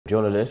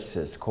journalist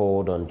has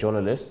called on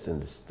journalists in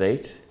the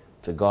state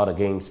to guard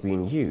against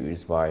being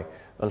used by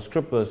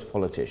unscrupulous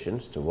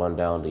politicians to run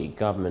down the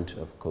government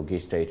of Kogi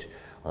State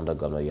under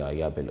Governor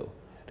Yahaya Bello.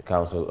 The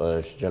council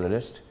urged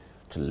journalists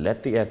to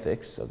let the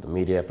ethics of the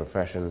media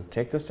profession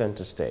take the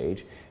center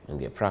stage in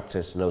their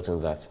practice,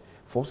 noting that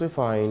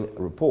falsifying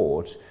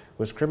reports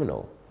was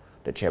criminal.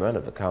 The chairman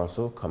of the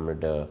council,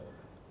 Comrade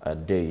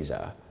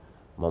Adeza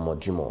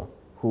Momojimo,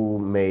 who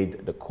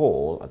made the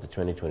call at the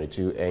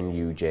 2022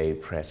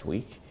 NUJ Press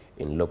Week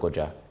in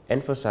Lokoja,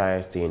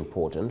 emphasized the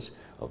importance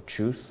of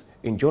truth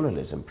in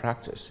journalism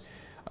practice.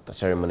 At the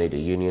ceremony, the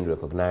union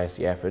recognized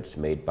the efforts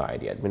made by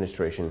the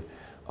administration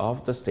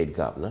of the state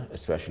governor,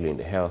 especially in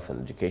the health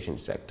and education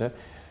sector,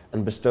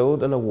 and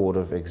bestowed an award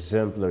of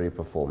exemplary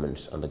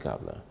performance on the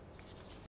governor.